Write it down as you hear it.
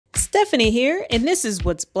Stephanie here, and this is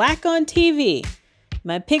What's Black on TV.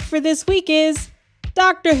 My pick for this week is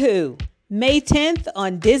Doctor Who, May 10th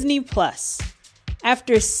on Disney+.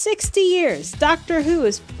 After 60 years, Doctor Who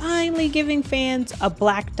is finally giving fans a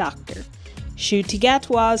Black Doctor. Ncuti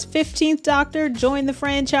Gatwa's 15th Doctor joined the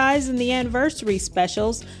franchise in the anniversary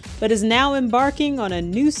specials, but is now embarking on a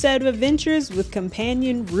new set of adventures with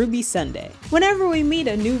companion Ruby Sunday. Whenever we meet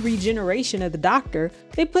a new regeneration of the Doctor,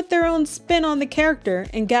 they put their own spin on the character,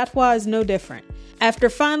 and Gatwa is no different. After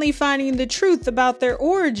finally finding the truth about their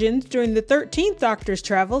origins during the 13th Doctor's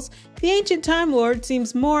travels, the ancient Time Lord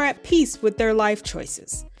seems more at peace with their life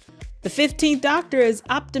choices. The 15th Doctor is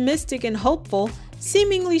optimistic and hopeful,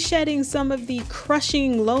 seemingly shedding some of the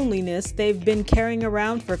crushing loneliness they've been carrying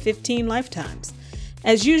around for 15 lifetimes.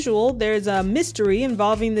 As usual, there's a mystery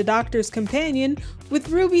involving the Doctor's companion, with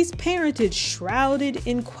Ruby's parentage shrouded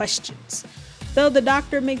in questions. Though the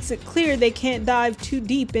Doctor makes it clear they can't dive too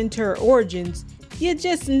deep into her origins, you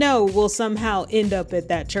just know we'll somehow end up at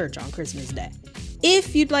that church on Christmas Day.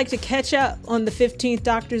 If you'd like to catch up on the 15th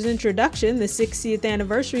Doctor's introduction, the 60th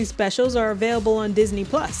anniversary specials are available on Disney+.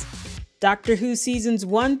 Doctor Who seasons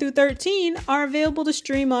 1 through 13 are available to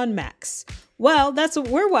stream on Max. Well, that's what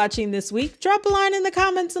we're watching this week. Drop a line in the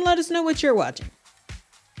comments and let us know what you're watching.